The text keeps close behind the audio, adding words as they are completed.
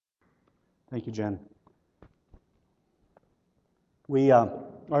Thank you, Jen. We are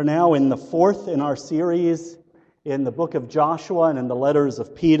now in the fourth in our series in the book of Joshua and in the letters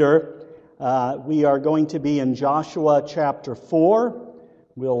of Peter. We are going to be in Joshua chapter 4.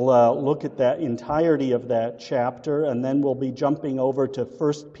 We'll look at the entirety of that chapter, and then we'll be jumping over to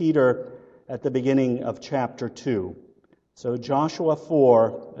 1 Peter at the beginning of chapter 2. So Joshua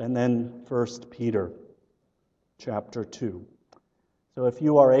 4 and then 1 Peter chapter 2. So if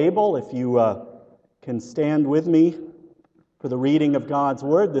you are able, if you can stand with me for the reading of God's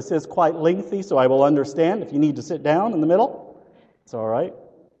Word. This is quite lengthy, so I will understand if you need to sit down in the middle. It's all right.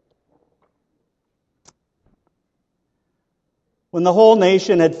 When the whole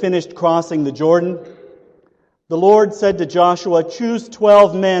nation had finished crossing the Jordan, the Lord said to Joshua, "Choose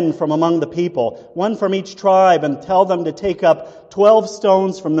 12 men from among the people, one from each tribe, and tell them to take up 12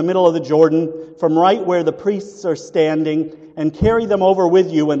 stones from the middle of the Jordan, from right where the priests are standing, and carry them over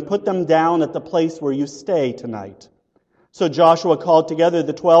with you and put them down at the place where you stay tonight." So Joshua called together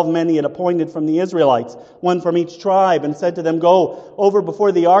the 12 men he had appointed from the Israelites, one from each tribe, and said to them, "Go over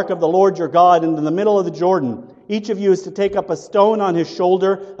before the ark of the Lord your God into the middle of the Jordan. Each of you is to take up a stone on his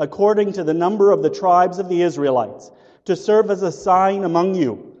shoulder according to the number of the tribes of the Israelites, to serve as a sign among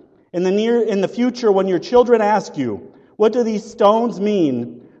you. In the future, when your children ask you, 'What do these stones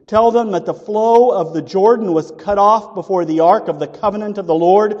mean?' tell them that the flow of the Jordan was cut off before the ark of the covenant of the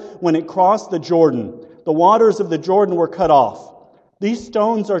Lord when it crossed the Jordan. The waters of the Jordan were cut off. These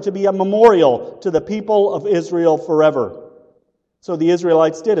stones are to be a memorial to the people of Israel forever." So the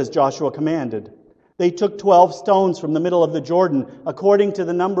Israelites did as Joshua commanded. They took 12 stones from the middle of the Jordan, according to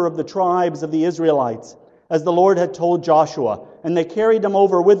the number of the tribes of the Israelites, as the Lord had told Joshua, and they carried them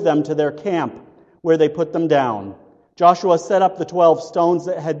over with them to their camp, where they put them down. Joshua set up the 12 stones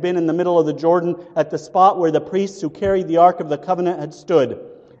that had been in the middle of the Jordan at the spot where the priests who carried the Ark of the Covenant had stood,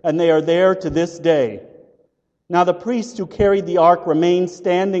 and they are there to this day. Now the priests who carried the ark remained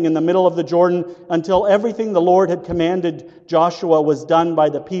standing in the middle of the Jordan until everything the Lord had commanded Joshua was done by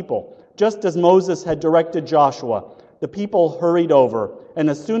the people, just as Moses had directed Joshua. The people hurried over, and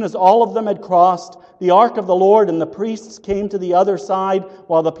as soon as all of them had crossed, the ark of the Lord and the priests came to the other side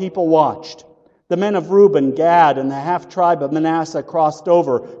while the people watched. The men of Reuben, Gad, and the half-tribe of Manasseh crossed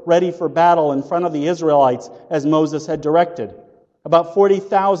over, ready for battle in front of the Israelites, as Moses had directed. About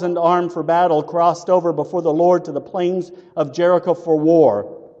 40,000 armed for battle crossed over before the Lord to the plains of Jericho for war.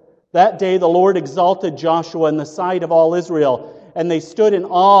 That day the Lord exalted Joshua in the sight of all Israel, and they stood in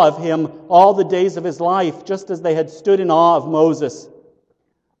awe of him all the days of his life, just as they had stood in awe of Moses.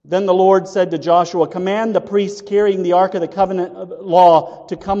 Then the Lord said to Joshua, "Command the priests carrying the Ark of the Covenant law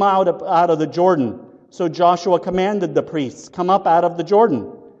to come out of the Jordan." So Joshua commanded the priests, "Come up out of the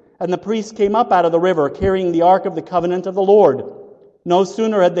Jordan." And the priests came up out of the river, carrying the Ark of the Covenant of the Lord. No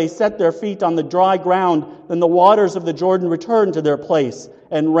sooner had they set their feet on the dry ground than the waters of the Jordan returned to their place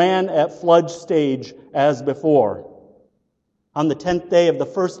and ran at flood stage as before. On the 10th day of the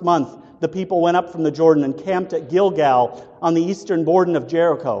first month, the people went up from the Jordan and camped at Gilgal on the eastern border of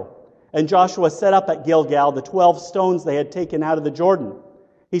Jericho. And Joshua set up at Gilgal the 12 stones they had taken out of the Jordan.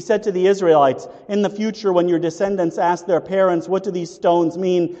 He said to the Israelites, "In the future, when your descendants ask their parents, 'What do these stones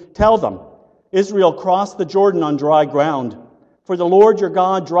mean?' tell them, 'Israel crossed the Jordan on dry ground. For the Lord your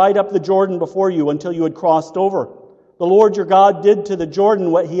God dried up the Jordan before you until you had crossed over. The Lord your God did to the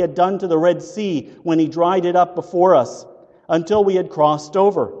Jordan what he had done to the Red Sea when he dried it up before us, until we had crossed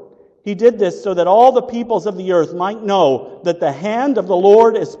over. He did this so that all the peoples of the earth might know that the hand of the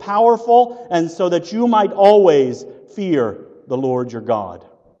Lord is powerful, and so that you might always fear the Lord your God."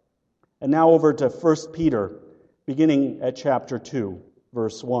 And now over to 1 Peter, beginning at chapter 2,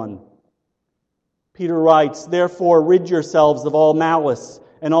 verse 1. Peter writes, "Therefore rid yourselves of all malice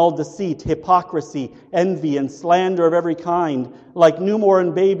and all deceit, hypocrisy, envy, and slander of every kind. Like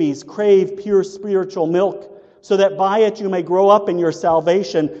newborn babies, crave pure spiritual milk, so that by it you may grow up in your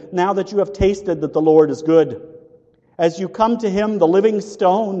salvation, now that you have tasted that the Lord is good. As you come to him, the living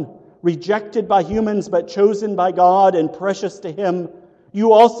stone, rejected by humans but chosen by God and precious to him,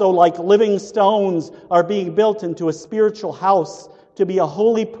 you also, like living stones, are being built into a spiritual house, to be a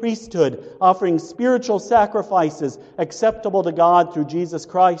holy priesthood, offering spiritual sacrifices acceptable to God through Jesus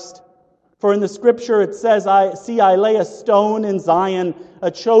Christ. For in the Scripture it says, I lay a stone in Zion, a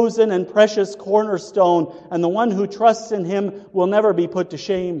chosen and precious cornerstone, and the one who trusts in him will never be put to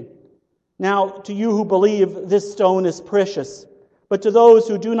shame. Now, to you who believe, this stone is precious. But to those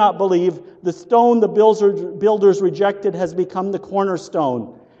who do not believe, the stone the builders rejected has become the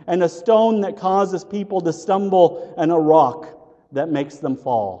cornerstone, and a stone that causes people to stumble, and a rock that makes them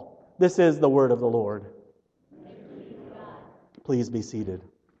fall." This is the word of the Lord. Please be seated.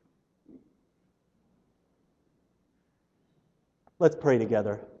 Let's pray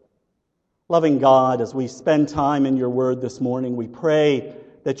together. Loving God, as we spend time in your word this morning, we pray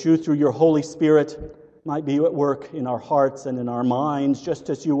that you, through your Holy Spirit, might be at work in our hearts and in our minds,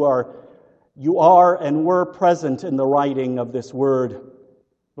 just as you are and were present in the writing of this word.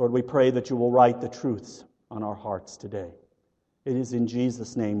 Lord, we pray that you will write the truths on our hearts today. It is in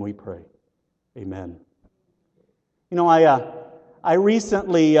Jesus' name we pray. Amen. You know, I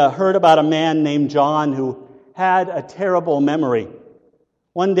recently heard about a man named John who had a terrible memory.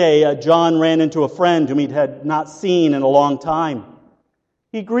 One day, John ran into a friend whom he had not seen in a long time.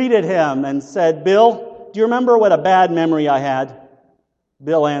 He greeted him and said, "Bill, do you remember what a bad memory I had?"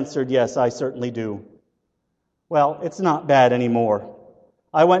 Bill answered, "Yes, I certainly do." "Well, it's not bad anymore.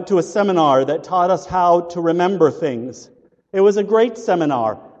 I went to a seminar that taught us how to remember things. It was a great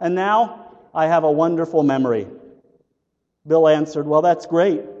seminar, and now I have a wonderful memory." Bill answered, "Well, that's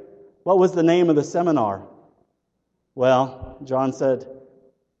great. What was the name of the seminar?" "Well," John said,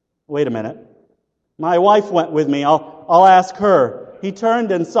 "wait a minute. My wife went with me. I'll ask her." He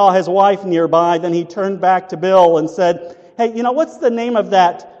turned and saw his wife nearby. Then he turned back to Bill and said, "Hey, what's the name of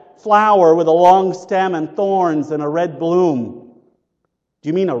that flower with a long stem and thorns and a red bloom?" "Do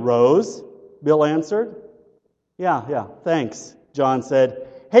you mean a rose?" Bill answered. Yeah, thanks," John said.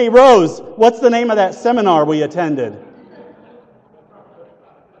 "Hey, Rose, what's the name of that seminar we attended?"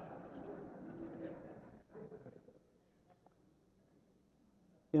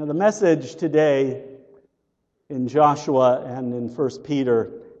 The message today in Joshua and in 1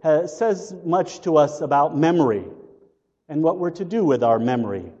 Peter says much to us about memory and what we're to do with our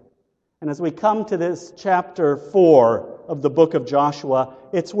memory. And as we come to this chapter 4 of the book of Joshua,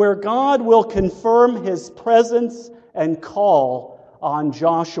 it's where God will confirm his presence and call on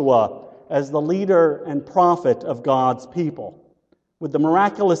Joshua as the leader and prophet of God's people, with the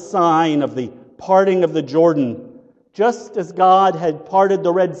miraculous sign of the parting of the Jordan, just as God had parted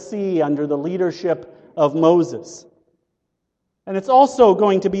the Red Sea under the leadership of Moses. And it's also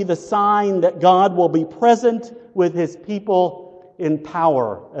going to be the sign that God will be present with his people in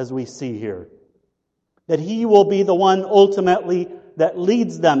power, as we see here. That he will be the one ultimately that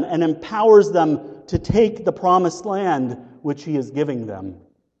leads them and empowers them to take the promised land which he is giving them.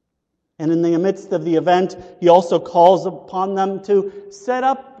 And in the midst of the event, he also calls upon them to set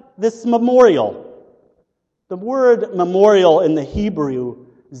up this memorial. The word memorial in the Hebrew,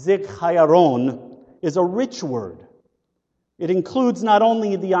 zikaron, is a rich word. It includes not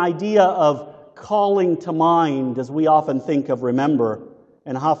only the idea of calling to mind, as we often think of remember,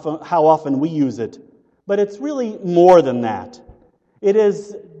 and how often we use it, but it's really more than that. It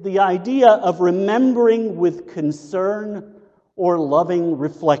is the idea of remembering with concern or loving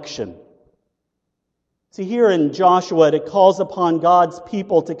reflection. See, here in Joshua, it calls upon God's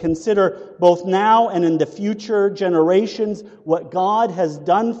people to consider both now and in the future generations what God has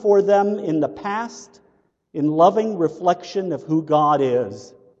done for them in the past in loving reflection of who God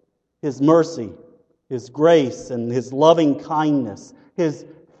is, his mercy, his grace, and his loving kindness, his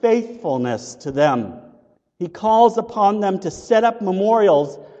faithfulness to them. He calls upon them to set up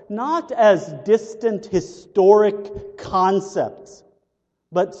memorials not as distant historic concepts,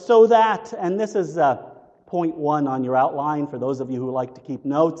 but so that, and this is point 1 on your outline for those of you who like to keep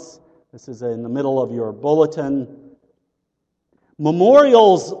notes. This is in the middle of your bulletin.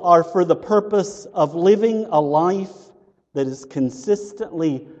 Memorials are for the purpose of living a life that is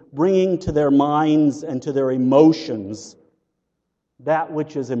consistently bringing to their minds and to their emotions that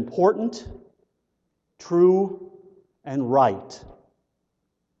which is important, true, and right,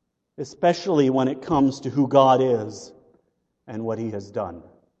 especially when it comes to who God is and what he has done.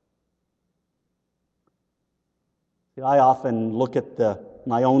 I often look at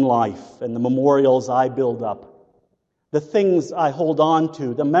my own life and the memorials I build up, the things I hold on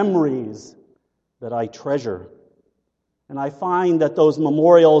to, the memories that I treasure. And I find that those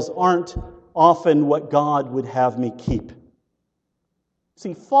memorials aren't often what God would have me keep.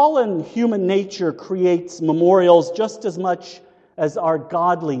 See, fallen human nature creates memorials just as much as our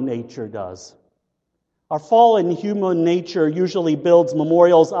godly nature does. Our fallen human nature usually builds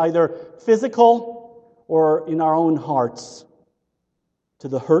memorials either physical or in our own hearts, to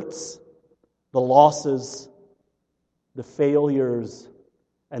the hurts, the losses, the failures,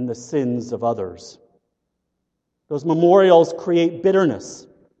 and the sins of others. Those memorials create bitterness,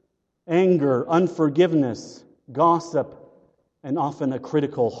 anger, unforgiveness, gossip, and often a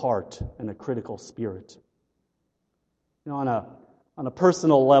critical heart and a critical spirit. On a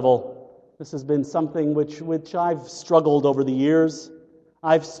personal level, this has been something which I've struggled over the years.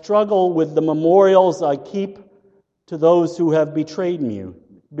 I've struggled with the memorials I keep to those who have betrayed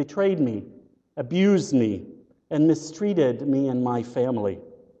me, abused me, and mistreated me and my family.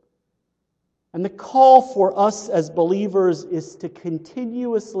 And the call for us as believers is to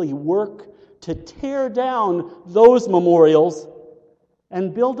continuously work to tear down those memorials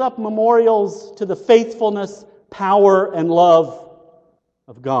and build up memorials to the faithfulness, power, and love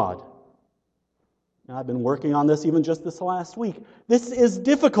of God. Now, I've been working on this even just this last week. This is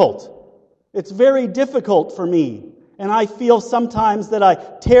difficult. It's very difficult for me. And I feel sometimes that I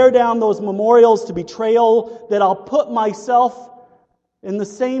tear down those memorials to betrayal, that I'll put myself in the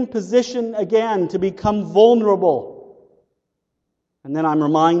same position again to become vulnerable. And then I'm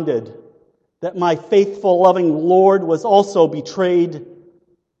reminded that my faithful, loving Lord was also betrayed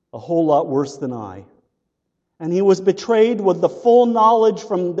a whole lot worse than I. And He was betrayed with the full knowledge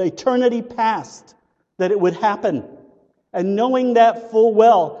from the eternity past that it would happen. And knowing that full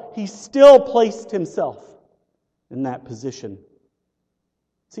well, He still placed Himself in that position.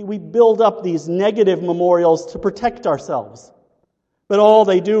 See, we build up these negative memorials to protect ourselves. But all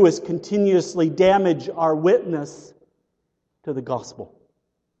they do is continuously damage our witness to the gospel.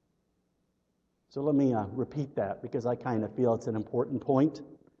 So let me repeat that, because I kind of feel it's an important point.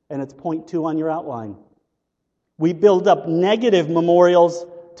 And it's point 2 on your outline. We build up negative memorials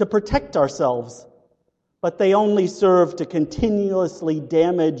to protect ourselves, but they only serve to continuously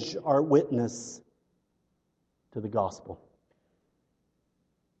damage our witness to the gospel.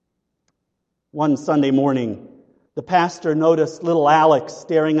 One Sunday morning, the pastor noticed little Alex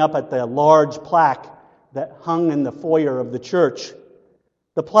staring up at the large plaque that hung in the foyer of the church.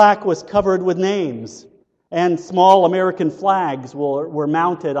 The plaque was covered with names, and small American flags were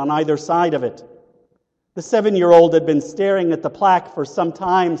mounted on either side of it. The 7-year-old had been staring at the plaque for some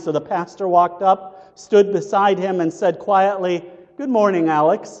time, so the pastor walked up, stood beside him, and said quietly, "Good morning,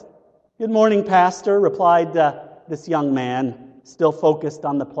 Alex." "Good morning, Pastor," replied this young man, still focused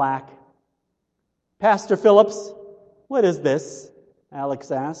on the plaque. "Pastor Phillips, what is this?" Alex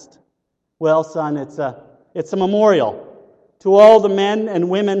asked. "Well, son, it's a memorial to all the men and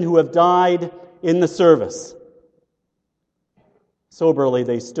women who have died in the service." Soberly,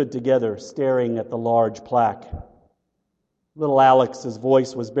 they stood together, staring at the large plaque. Little Alex's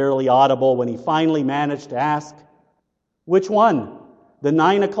voice was barely audible when he finally managed to ask, "Which one? The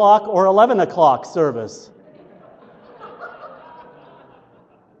 9 o'clock or 11 o'clock service?"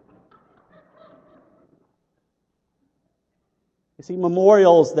 You see,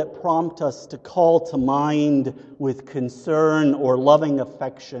 memorials that prompt us to call to mind with concern or loving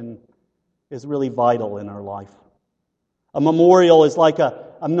affection is really vital in our life. A memorial is like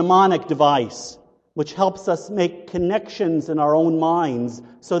a mnemonic device which helps us make connections in our own minds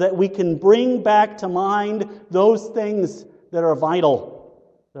so that we can bring back to mind those things that are vital,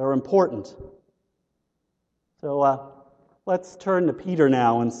 that are important. So let's turn to Peter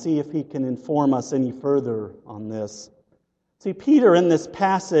now and see if he can inform us any further on this. See, Peter in this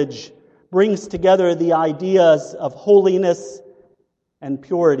passage brings together the ideas of holiness and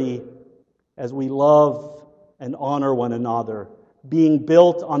purity as we love and honor one another, being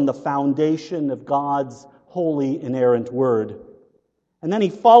built on the foundation of God's holy, inerrant word. And then he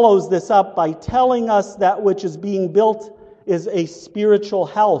follows this up by telling us that which is being built is a spiritual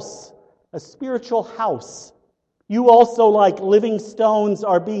house. A spiritual house. You also, like living stones,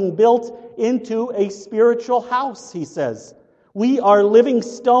 are being built into a spiritual house, he says. We are living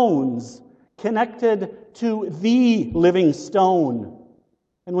stones connected to the living stone.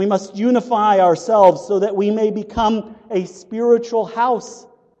 And we must unify ourselves so that we may become a spiritual house,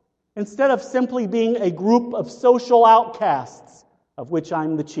 instead of simply being a group of social outcasts, of which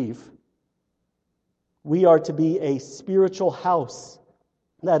I'm the chief. We are to be a spiritual house,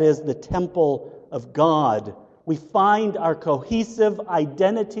 that is, the temple of God. We find our cohesive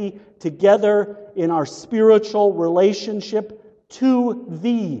identity together in our spiritual relationship to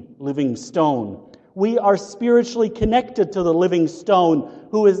the living stone. We are spiritually connected to the living stone,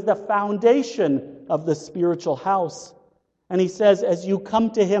 who is the foundation of the spiritual house. And he says, as you come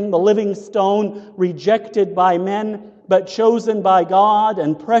to him, the living stone, rejected by men, but chosen by God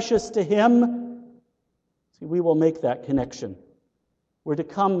and precious to him, see, we will make that connection. We're to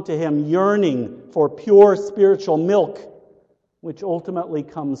come to him yearning for pure spiritual milk, which ultimately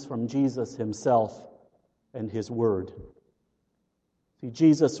comes from Jesus himself and his word. See,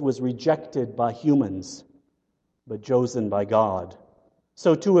 Jesus was rejected by humans, but chosen by God.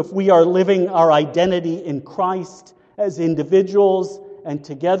 So too, if we are living our identity in Christ as individuals and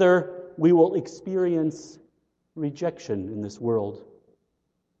together, we will experience rejection in this world.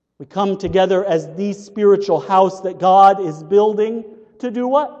 We come together as the spiritual house that God is building to do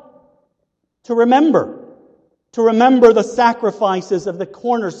what? To remember. To remember the sacrifices of the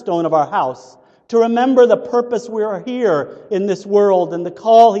cornerstone of our house. to remember the purpose we are here in this world and the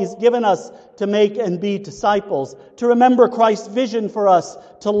call He's given us to make and be disciples, to remember Christ's vision for us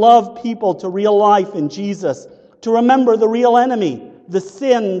to love people to real life in Jesus, to remember the real enemy, the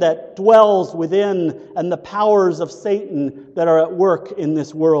sin that dwells within and the powers of Satan that are at work in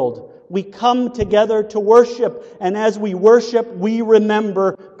this world. We come together to worship, and as we worship, we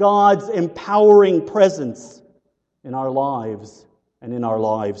remember God's empowering presence in our lives and in our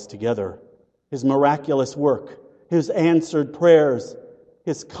lives together. His miraculous work, His answered prayers,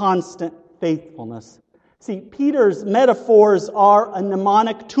 His constant faithfulness. See, Peter's metaphors are a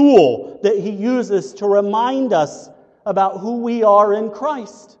mnemonic tool that he uses to remind us about who we are in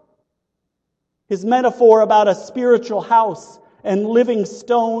Christ. His metaphor about a spiritual house and living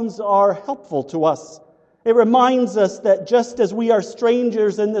stones are helpful to us. It reminds us that just as we are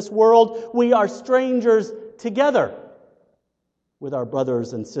strangers in this world, we are strangers together with our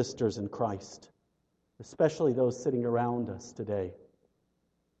brothers and sisters in Christ, especially those sitting around us today.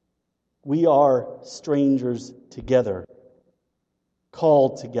 We are strangers together,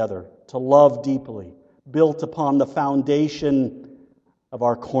 called together to love deeply, built upon the foundation of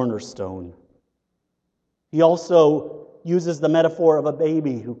our cornerstone. He also uses the metaphor of a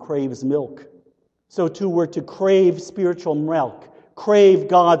baby who craves milk. So too we're to crave spiritual milk, crave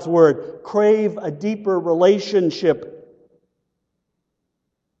God's Word, crave a deeper relationship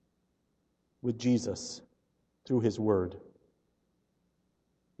with Jesus through His Word.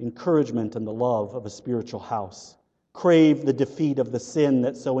 Encouragement and the love of a spiritual house. Crave the defeat of the sin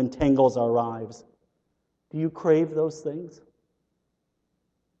that so entangles our lives. Do you crave those things?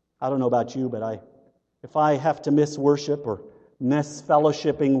 I don't know about you, but if I have to miss worship or miss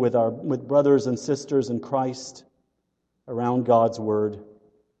fellowshipping with brothers and sisters in Christ around God's Word,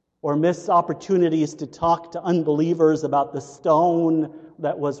 or miss opportunities to talk to unbelievers about the stone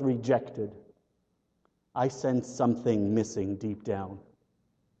that was rejected, I sense something missing deep down.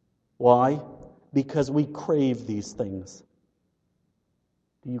 Why? Because we crave these things.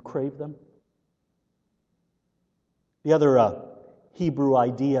 Do you crave them? The other Hebrew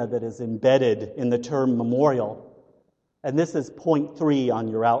idea that is embedded in the term memorial, and this is point 3 on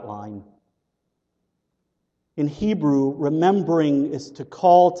your outline. In Hebrew, remembering is to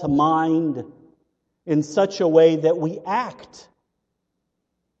call to mind in such a way that we act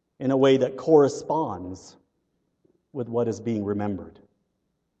in a way that corresponds with what is being remembered.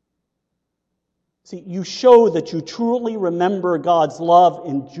 See, you show that you truly remember God's love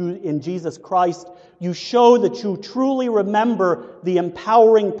in Jesus Christ. You show that you truly remember the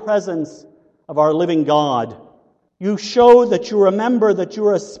empowering presence of our living God. You show that you remember that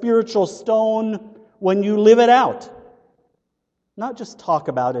you're a spiritual stone when you live it out. Not just talk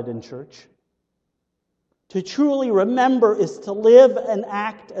about it in church. To truly remember is to live and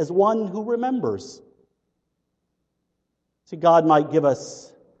act as one who remembers. See, God might give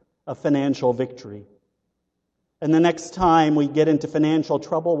us a financial victory. And the next time we get into financial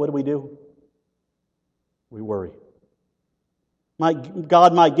trouble, what do? We worry.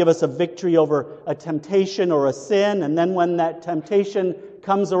 God might give us a victory over a temptation or a sin, and then when that temptation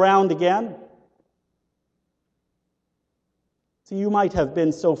comes around again, see, you might have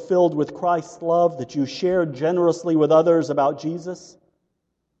been so filled with Christ's love that you shared generously with others about Jesus,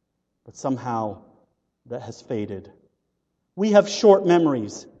 but somehow that has faded. We have short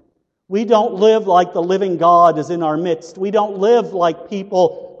memories. We don't live like the living God is in our midst. We don't live like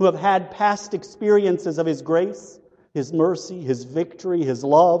people who have had past experiences of His grace, His mercy, His victory, His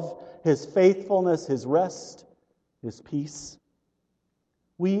love, His faithfulness, His rest, His peace.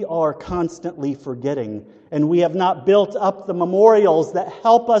 We are constantly forgetting, and we have not built up the memorials that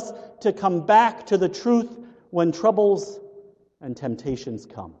help us to come back to the truth when troubles and temptations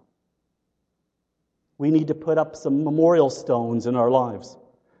come. We need to put up some memorial stones in our lives.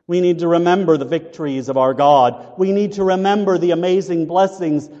 We need to remember the victories of our God. We need to remember the amazing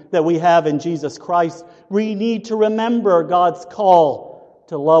blessings that we have in Jesus Christ. We need to remember God's call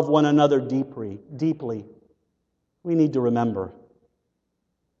to love one another deeply. We need to remember.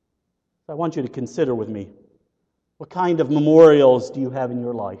 I want you to consider with me, what kind of memorials do you have in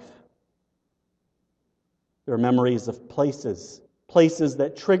your life? There are memories of places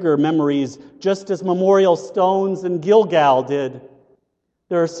that trigger memories, just as memorial stones in Gilgal did.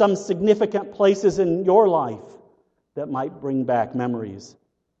 There are some significant places in your life that might bring back memories.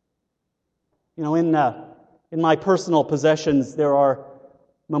 You know, in my personal possessions, there are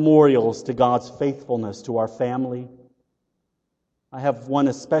memorials to God's faithfulness to our family. I have one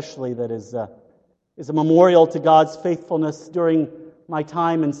especially that is a memorial to God's faithfulness during my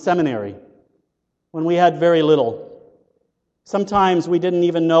time in seminary, when we had very little. Sometimes we didn't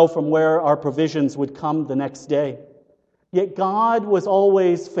even know from where our provisions would come the next day. Yet God was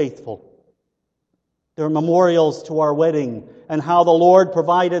always faithful. There are memorials to our wedding and how the Lord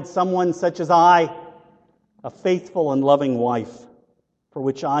provided someone such as I, a faithful and loving wife, for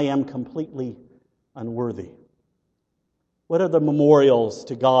which I am completely unworthy. What are the memorials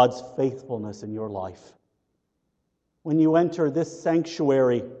to God's faithfulness in your life? When you enter this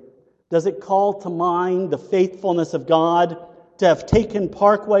sanctuary, does it call to mind the faithfulness of God to have taken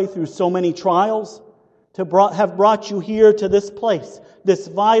Parkway through so many trials, to have brought you here to this place, this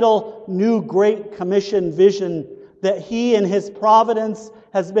vital new Great Commission vision that He in His providence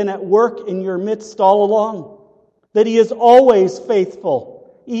has been at work in your midst all along, that He is always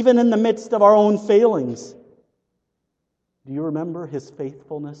faithful, even in the midst of our own failings? Do you remember His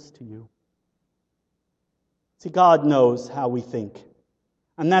faithfulness to you? See, God knows how we think.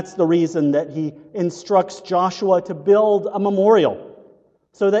 And that's the reason that He instructs Joshua to build a memorial,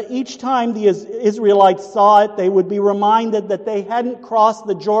 so that each time the Israelites saw it, they would be reminded that they hadn't crossed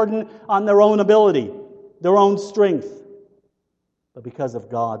the Jordan on their own ability, their own strength, but because of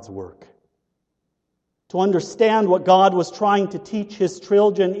God's work. To understand what God was trying to teach His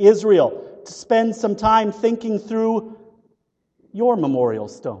children Israel, to spend some time thinking through your memorial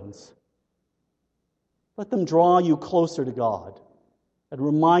stones. Let them draw you closer to God and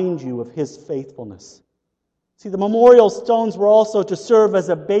remind you of His faithfulness. See, the memorial stones were also to serve as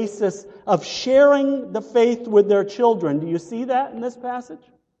a basis of sharing the faith with their children. Do you see that in this passage?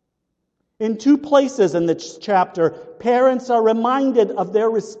 In two places in this chapter, parents are reminded of their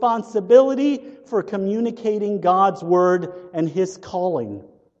responsibility for communicating God's word and His calling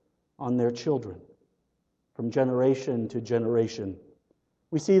on their children from generation to generation.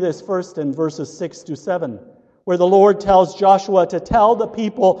 We see this first in verses 6 to 7, where the Lord tells Joshua to tell the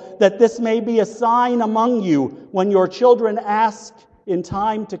people that this may be a sign among you when your children ask in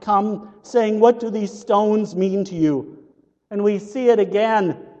time to come, saying, "What do these stones mean to you?" And we see it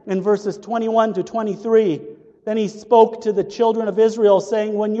again in verses 21 to 23. Then He spoke to the children of Israel,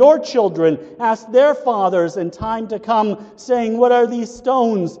 saying, "When your children ask their fathers in time to come, saying, 'What are these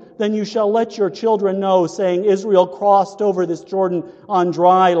stones?' then you shall let your children know, saying, 'Israel crossed over this Jordan on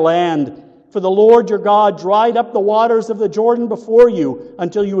dry land.' For the Lord your God dried up the waters of the Jordan before you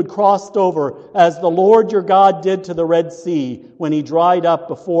until you had crossed over, as the Lord your God did to the Red Sea, when He dried up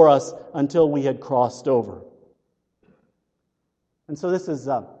before us until we had crossed over." And so this is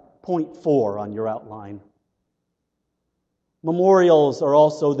point 4 on your outline. Memorials are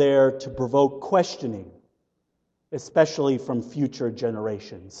also there to provoke questioning, especially from future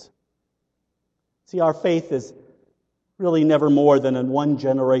generations. See, our faith is really never more than one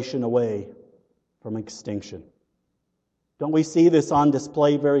generation away from extinction. Don't we see this on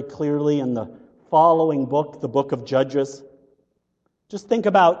display very clearly in the following book, the book of Judges? Just think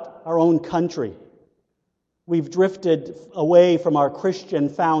about our own country. We've drifted away from our Christian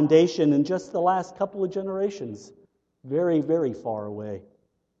foundation in just the last couple of generations. Very, very far away.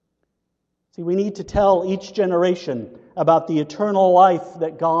 See, we need to tell each generation about the eternal life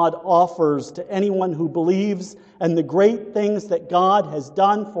that God offers to anyone who believes and the great things that God has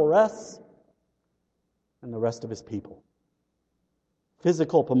done for us and the rest of His people.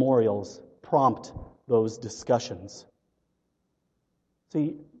 Physical memorials prompt those discussions.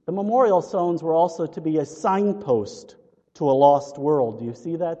 See, the memorial stones were also to be a signpost to a lost world. Do you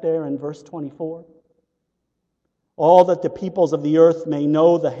see that there in verse 24? All that the peoples of the earth may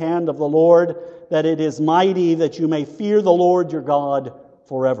know the hand of the Lord, that it is mighty, that you may fear the Lord your God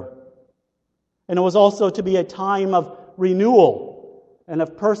forever. And it was also to be a time of renewal and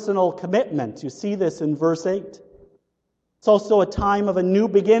of personal commitment. You see this in verse 8. It's also a time of a new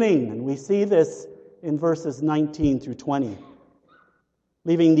beginning, and we see this in verses 19 through 20.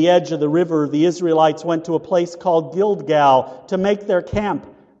 Leaving the edge of the river, the Israelites went to a place called Gilgal to make their camp.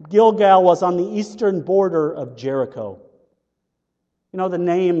 Gilgal was on the eastern border of Jericho. You know, the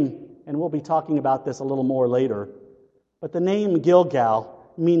name, and we'll be talking about this a little more later, but the name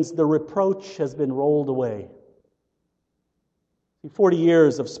Gilgal means the reproach has been rolled away. 40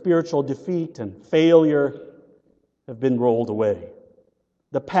 years of spiritual defeat and failure have been rolled away.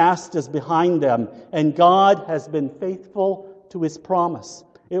 The past is behind them, and God has been faithful to His promise.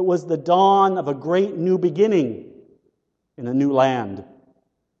 It was the dawn of a great new beginning in a new land.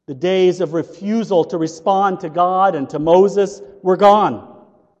 The days of refusal to respond to God and to Moses were gone.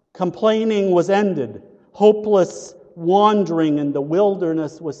 Complaining was ended. Hopeless wandering in the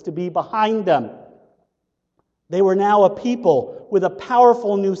wilderness was to be behind them. They were now a people with a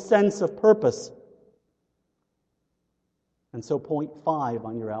powerful new sense of purpose. And so point 5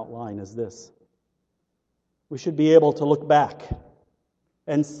 on your outline is this. We should be able to look back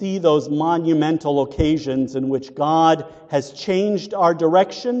and see those monumental occasions in which God has changed our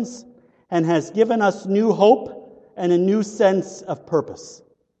directions and has given us new hope and a new sense of purpose.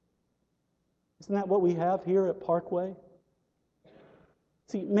 Isn't that what we have here at Parkway?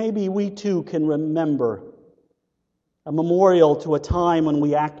 See, maybe we too can remember a memorial to a time when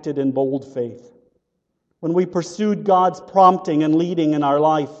we acted in bold faith, when we pursued God's prompting and leading in our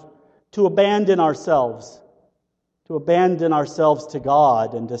life to abandon ourselves to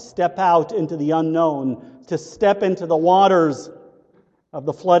God and to step out into the unknown, to step into the waters of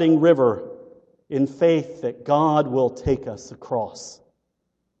the flooding river in faith that God will take us across.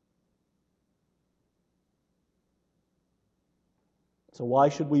 So why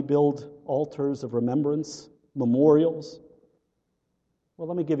should we build altars of remembrance, memorials? Well,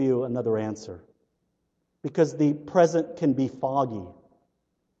 let me give you another answer. Because the present can be foggy.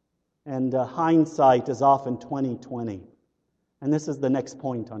 And hindsight is often 20/20. And this is the next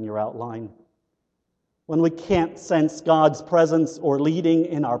point on your outline. When we can't sense God's presence or leading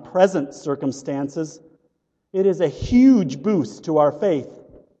in our present circumstances, it is a huge boost to our faith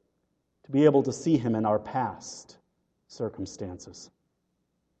to be able to see Him in our past circumstances.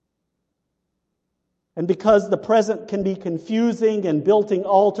 And because the present can be confusing, and building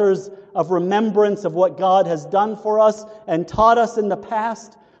altars of remembrance of what God has done for us and taught us in the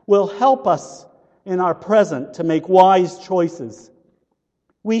past will help us in our present to make wise choices.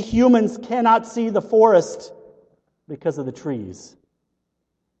 We humans cannot see the forest because of the trees.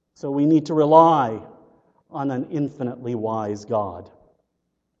 So we need to rely on an infinitely wise God.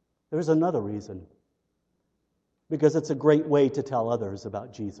 There's another reason. Because it's a great way to tell others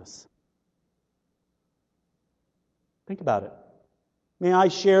about Jesus. Think about it. May I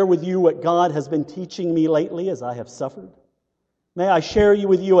share with you what God has been teaching me lately as I have suffered? May I share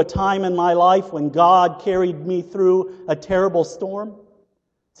with you a time in my life when God carried me through a terrible storm?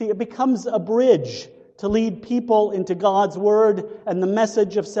 See, it becomes a bridge to lead people into God's Word and the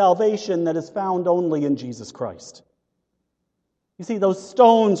message of salvation that is found only in Jesus Christ. You see, those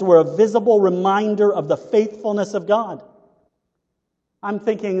stones were a visible reminder of the faithfulness of God. I'm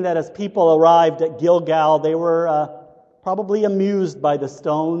thinking that as people arrived at Gilgal, they were probably amused by the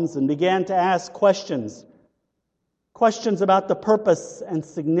stones and began to ask questions about the purpose and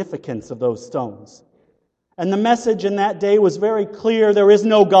significance of those stones. And the message in that day was very clear. There is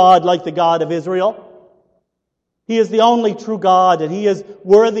no God like the God of Israel. He is the only true God, and He is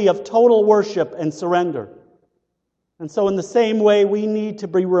worthy of total worship and surrender. And so in the same way, we need to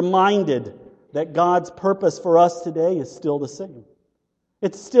be reminded that God's purpose for us today is still the same.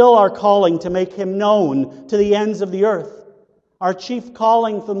 It's still our calling to make Him known to the ends of the earth. Our chief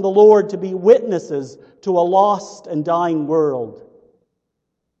calling from the Lord to be witnesses to a lost and dying world.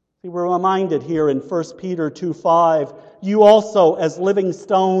 See, we're reminded here in 1 Peter 2:5, you also as living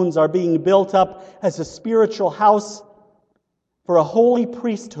stones are being built up as a spiritual house for a holy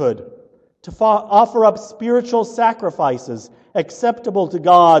priesthood to offer up spiritual sacrifices acceptable to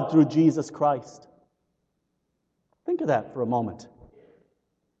God through Jesus Christ. Think of that for a moment.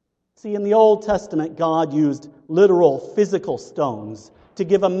 See, in the Old Testament, God used literal physical stones to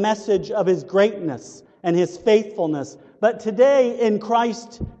give a message of His greatness and His faithfulness. But today in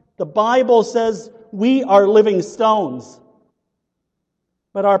Christ, the Bible says we are living stones.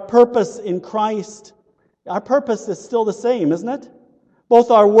 But our purpose in Christ, our purpose is still the same, isn't it? Both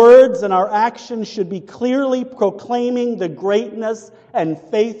our words and our actions should be clearly proclaiming the greatness and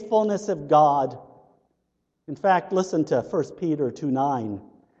faithfulness of God. In fact, listen to 1 Peter 2:9.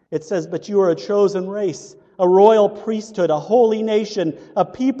 It says, but you are a chosen race, a royal priesthood, a holy nation, a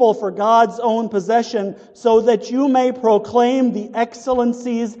people for God's own possession, so that you may proclaim the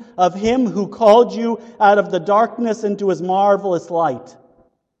excellencies of Him who called you out of the darkness into His marvelous light.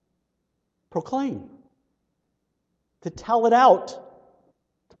 Proclaim. To tell it out.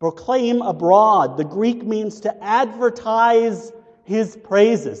 To proclaim abroad. The Greek means to advertise His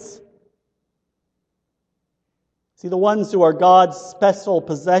praises. See, the ones who are God's special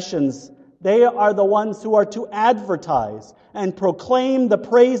possessions, they are the ones who are to advertise and proclaim the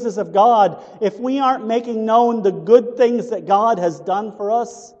praises of God. If we aren't making known the good things that God has done for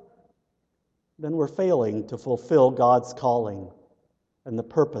us, then we're failing to fulfill God's calling and the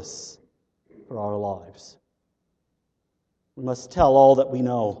purpose for our lives. We must tell all that we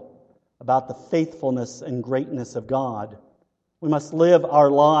know about the faithfulness and greatness of God. We must live our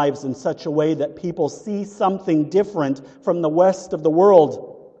lives in such a way that people see something different from the rest of the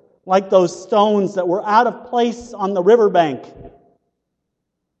world, like those stones that were out of place on the riverbank,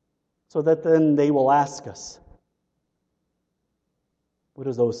 so that then they will ask us, what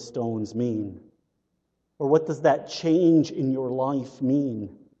do those stones mean? Or what does that change in your life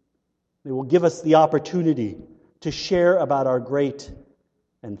mean? It will give us the opportunity to share about our great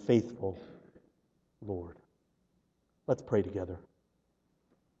and faithful Lord. Let's pray together.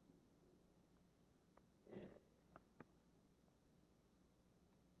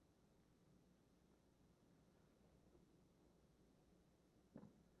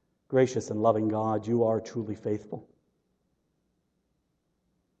 Gracious and loving God, you are truly faithful.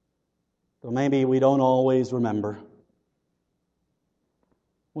 Though maybe we don't always remember,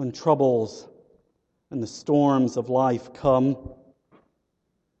 when troubles and the storms of life come,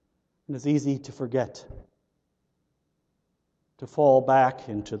 it is easy to forget, to fall back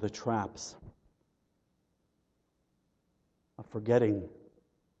into the traps of forgetting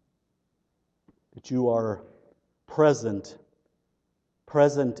that you are present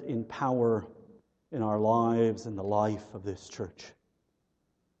in power in our lives and the life of this church,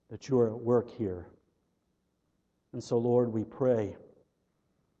 that you are at work here. And so, Lord, we pray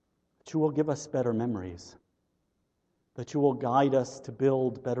that you will give us better memories, that you will guide us to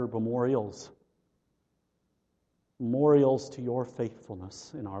build better memorials to your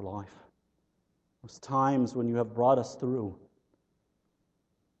faithfulness in our life. Those times when you have brought us through,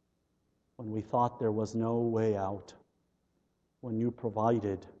 when we thought there was no way out, when you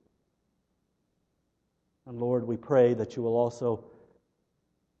provided. And Lord, we pray that you will also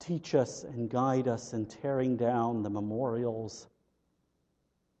teach us and guide us in tearing down the memorials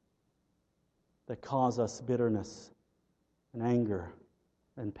that cause us bitterness and anger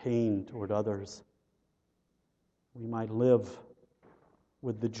and pain toward others. We might live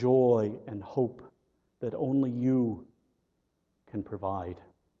with the joy and hope that only you can provide.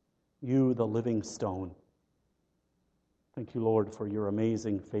 You, the living stone. Thank you, Lord, for your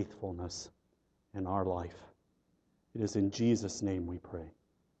amazing faithfulness in our life. It is in Jesus' name we pray.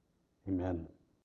 Amen.